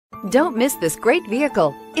Don't miss this great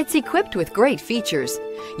vehicle. It's equipped with great features.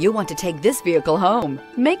 You'll want to take this vehicle home.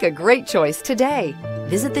 Make a great choice today.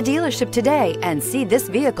 Visit the dealership today and see this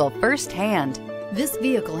vehicle firsthand. This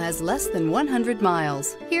vehicle has less than 100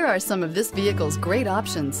 miles. Here are some of this vehicle's great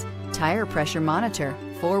options: tire pressure monitor,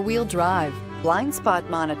 four-wheel drive, blind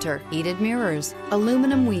spot monitor, heated mirrors,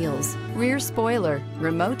 aluminum wheels, rear spoiler,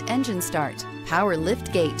 remote engine start, power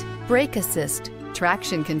lift gate, brake assist,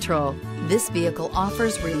 traction control. This vehicle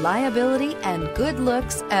offers reliability and good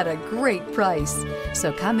looks at a great price.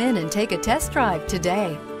 So come in and take a test drive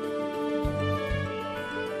today.